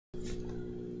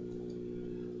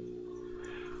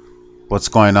What's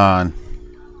going on?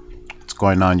 What's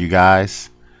going on, you guys?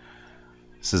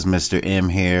 This is Mr. M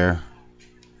here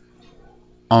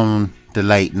on the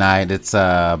late night. It's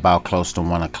about close to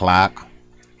 1 o'clock.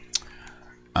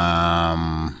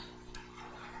 Um,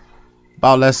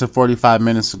 about less than 45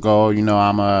 minutes ago,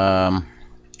 I'm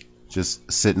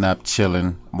just sitting up,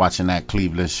 chilling, watching that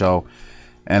Cleveland show,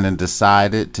 and then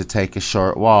decided to take a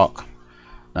short walk.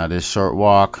 Now, this short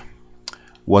walk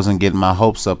wasn't getting my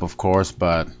hopes up, of course,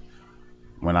 but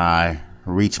when I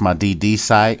reached my DD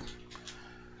site,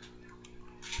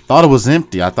 thought it was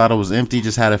empty. I thought it was empty.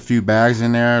 Just had a few bags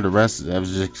in there. The rest, it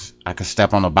was just I could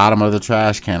step on the bottom of the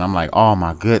trash can. I'm like, oh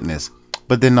my goodness.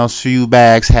 But then those few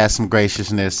bags had some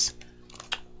graciousness.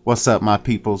 What's up, my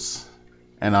peoples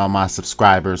and all my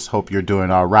subscribers? Hope you're doing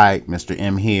all right. Mr.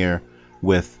 M here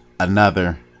with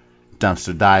another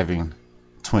dumpster diving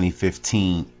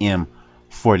 2015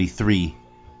 M43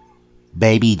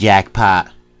 baby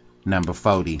jackpot number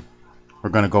 40.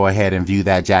 We're gonna go ahead and view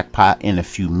that jackpot in a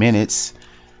few minutes.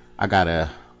 I got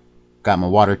my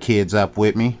water kids up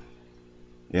with me.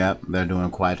 Yep, they're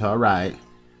doing quite all right.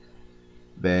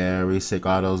 Very sick.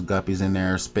 All those guppies in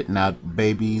there spitting out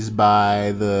babies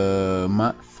by the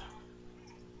month.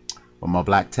 With my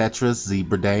black tetras,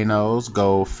 zebra danos,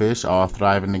 goldfish, all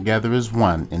thriving together as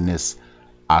one in this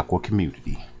aqua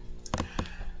community.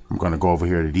 I'm gonna go over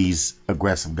here to these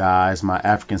aggressive guys, my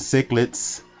African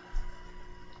cichlids.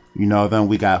 You know them.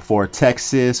 We got 4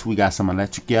 Texas. We got some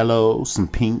electric yellows, some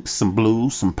pinks, some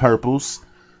blues, some purples,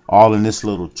 all in this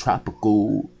little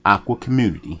tropical aqua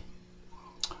community.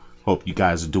 Hope you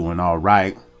guys are doing all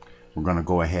right. We're gonna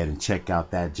go ahead and check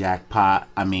out that jackpot.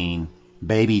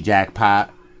 Baby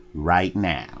jackpot right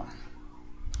now.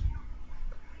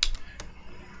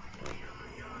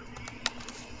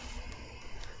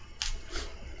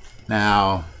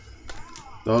 Now,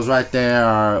 those right there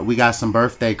are. We got some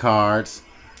birthday cards.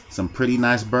 Some pretty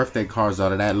nice birthday cards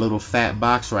out of that little fat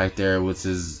box right there, which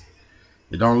is,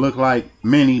 it don't look like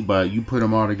many, but you put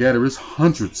them all together, it's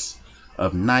hundreds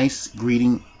of nice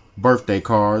greeting birthday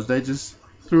cards. They just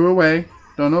threw away.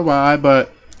 Don't know why,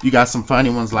 but you got some funny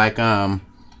ones like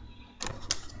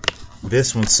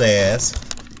this one says,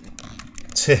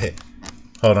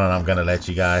 hold on, I'm gonna let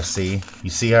you guys see. You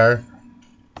see her?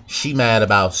 She mad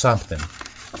about something.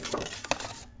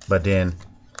 But then,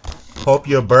 hope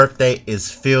your birthday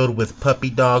is filled with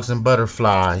puppy dogs and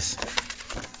butterflies.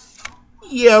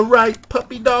 Yeah, right,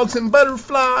 puppy dogs and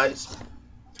butterflies.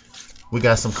 We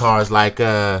got some cards like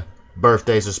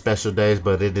birthdays or special days,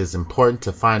 but it is important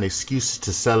to find excuses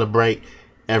to celebrate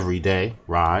every day.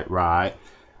 Right.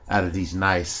 Out of these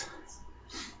nice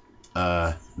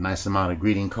amount of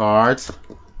greeting cards.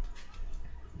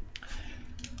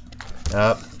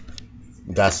 Yep.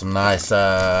 We got some nice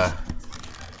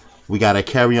we got a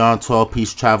carry-on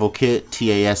 12-piece travel kit,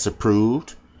 TAS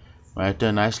approved. Right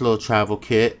there, nice little travel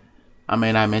kit. I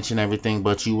may not mention everything,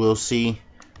 but you will see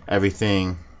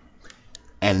everything.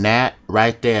 And that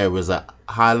right there was a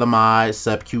Hylamide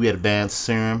Sub-Q Advanced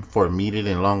Serum for immediate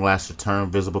and long-lasting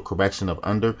return visible correction of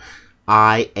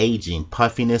under-eye aging,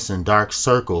 puffiness, and dark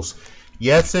circles.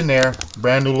 Yeah, it's in there.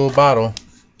 Brand new little bottle.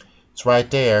 It's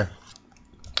right there.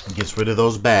 It gets rid of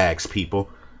those bags, people.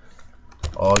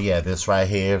 Oh yeah, this right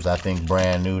here is, I think,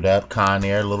 brand new up.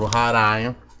 Conair, little hot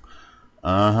iron.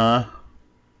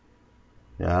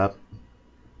 Yep.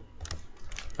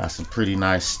 Got some pretty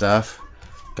nice stuff.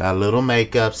 Got a little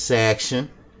makeup section.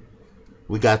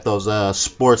 We got those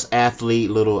sports athlete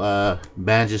little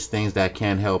bandages things that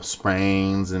can help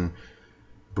sprains and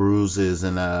bruises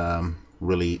and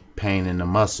really pain in the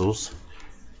muscles.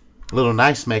 Little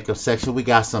nice makeup section. We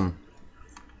got some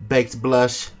baked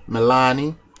blush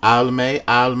Milani,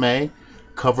 Almay,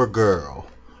 CoverGirl,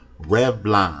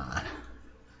 Revlon.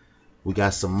 We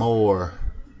got some more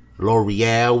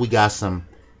L'Oreal. We got some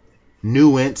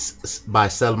Nuance by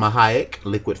Selma Hayek,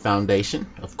 liquid foundation,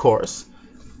 of course.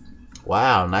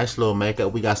 Wow, nice little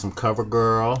makeup. We got some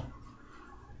CoverGirl.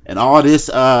 And all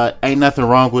this, ain't nothing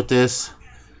wrong with this.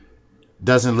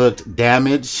 Doesn't look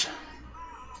damaged.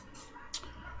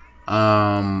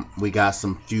 We got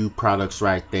some few products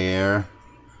right there.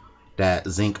 That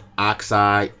zinc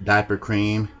oxide diaper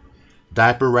cream,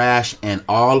 diaper rash, and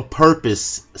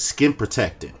all-purpose skin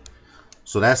protectant.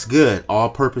 So that's good.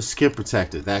 All-purpose skin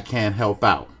protectant. That can help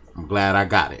out. I'm glad I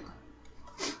got it.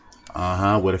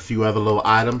 With a few other little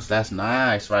items. That's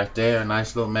nice right there.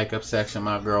 Nice little makeup section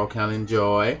my girl can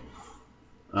enjoy.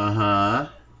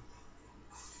 Alrighty.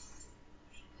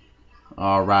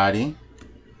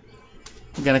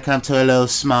 We're gonna come to a little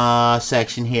small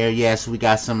section here. Yes, we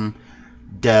got some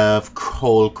Dove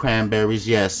whole cranberries.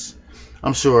 Yes,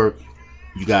 I'm sure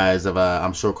You guys have,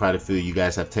 I'm sure quite a few of you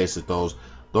guys have tasted those.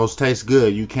 Those taste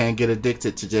good. You can't get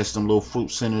addicted to just some little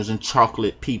fruit centers and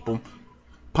chocolate, people.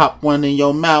 Pop one in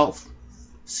your mouth.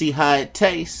 See how it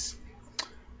tastes.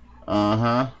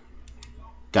 Got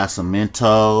some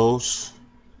Mentos.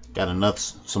 Got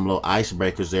some little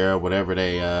icebreakers there, whatever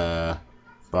they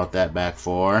brought that back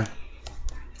for.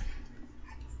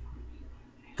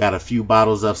 Got a few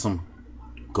bottles of some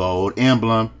Gold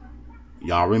Emblem.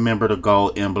 Y'all remember the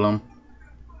Gold Emblem.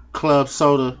 Club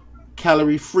soda,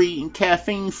 calorie free and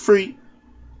caffeine free.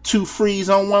 2 frees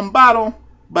on 1 bottle,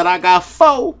 but I got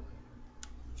 4.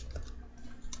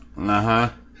 And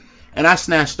I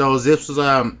snatched those. This was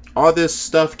all this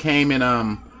stuff came in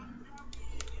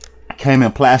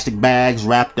plastic bags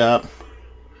wrapped up.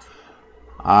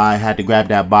 I had to grab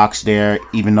that box there,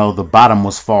 even though the bottom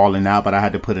was falling out, but I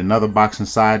had to put another box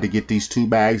inside to get these 2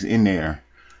 bags in there.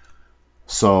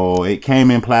 So it came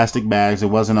in plastic bags. It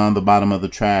wasn't on the bottom of the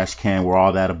trash can where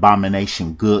all that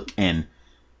abomination gook and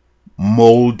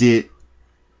molded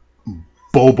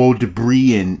bobo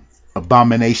debris and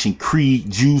abomination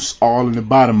creed juice all in the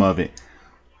bottom of it.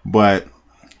 But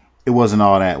it wasn't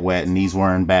all that wet, and these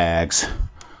were in bags.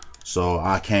 So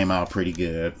I came out pretty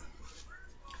good.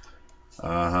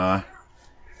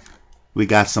 We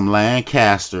got some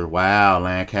Lancaster. Wow,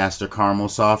 Lancaster caramel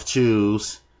soft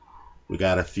chews. We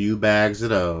got a few bags of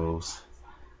those.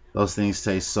 Those things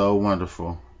taste so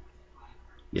wonderful.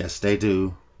 Yes, they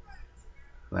do.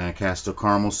 Lancaster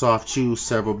caramel soft chews,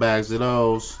 several bags of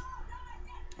those.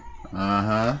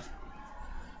 I'm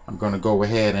going to go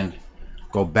ahead and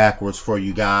go backwards for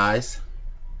you guys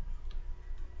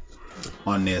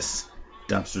on this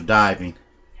dumpster diving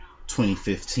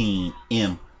 2015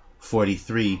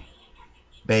 M43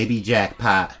 Baby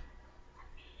Jackpot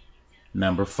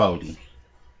number 40.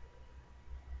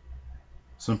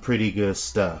 Some pretty good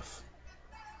stuff.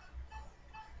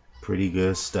 Pretty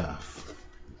good stuff.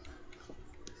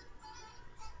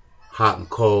 Hot and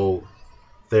cold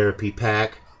therapy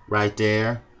pack right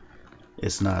there.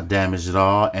 It's not damaged at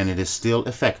all, and it is still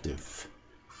effective.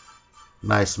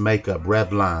 Nice makeup,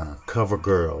 Revlon,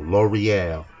 CoverGirl,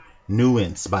 L'Oreal,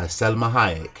 Nuance by Selma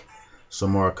Hayek.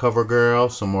 Some more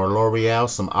CoverGirl, some more L'Oreal,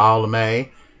 some Almay.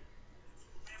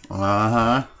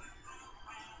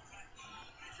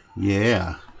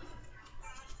 Yeah.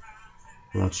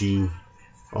 Want you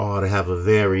all to have a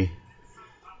very,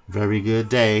 very good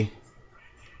day.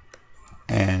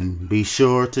 And be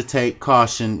sure to take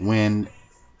caution when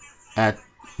at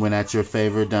your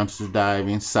favorite dumpster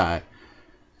diving site.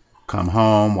 Come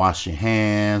home, wash your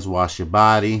hands, wash your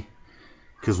body.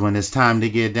 Because when it's time to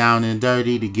get down and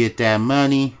dirty to get that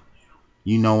money,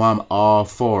 you know I'm all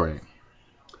for it.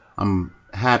 I'm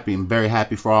very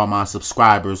happy for all my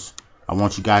subscribers. I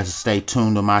want you guys to stay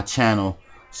tuned to my channel.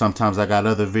 Sometimes I got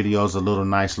other videos,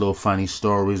 nice little funny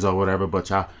stories or whatever, but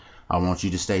I want you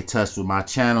to stay touched with my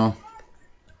channel.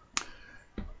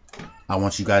 I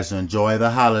want you guys to enjoy the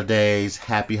holidays.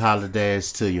 Happy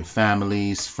holidays to your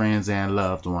families, friends, and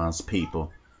loved ones,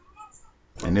 people.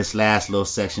 And this last little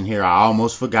section here, I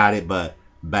almost forgot it, but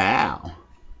bow.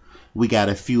 We got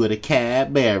a few of the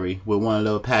Cadbury with 1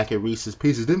 little packet of Reese's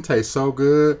Pieces. Didn't taste so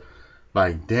good.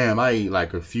 Like, damn, I eat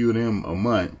like a few of them a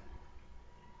month.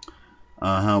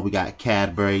 We got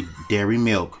Cadbury Dairy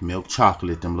Milk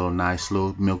chocolate. Them nice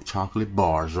little milk chocolate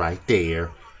bars right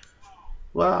there.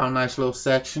 Well, a nice little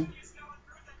section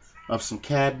of some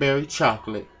Cadbury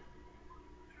chocolate.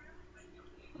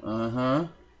 I'm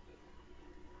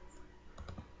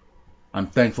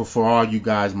thankful for all you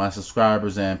guys, my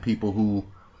subscribers, and people who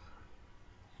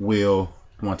will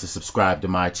want to subscribe to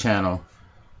my channel.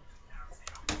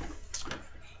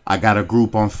 I got a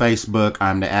group on Facebook.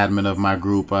 I'm the admin of my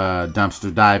group,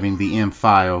 Dumpster Diving, the M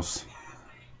Files.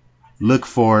 Look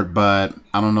for it, but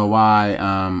I don't know why.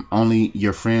 Only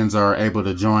your friends are able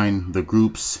to join the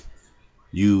groups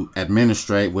you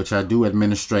administrate, which I do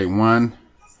administrate one.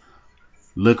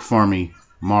 Look for me,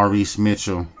 Maurice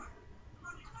Mitchell,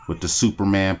 with the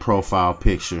Superman profile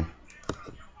picture.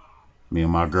 Me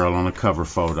and my girl on the cover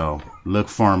photo. Look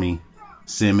for me.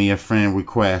 Send me a friend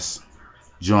request.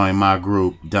 Join my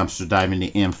group, Dumpster Diving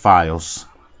the M Files.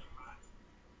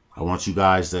 I want you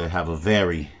guys to have a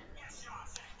very,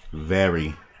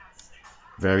 very,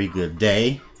 very good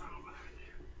day.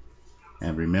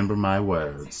 And remember my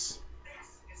words.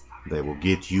 They will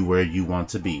get you where you want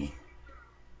to be.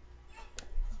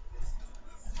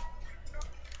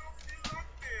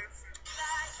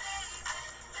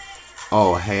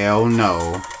 Oh, hell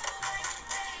no.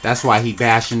 That's why he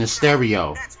bashing the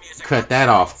stereo. Cut that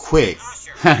off quick.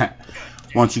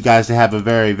 Want you guys to have a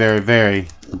very, very, very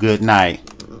good night.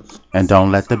 And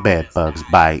don't let the bed bugs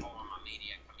bite.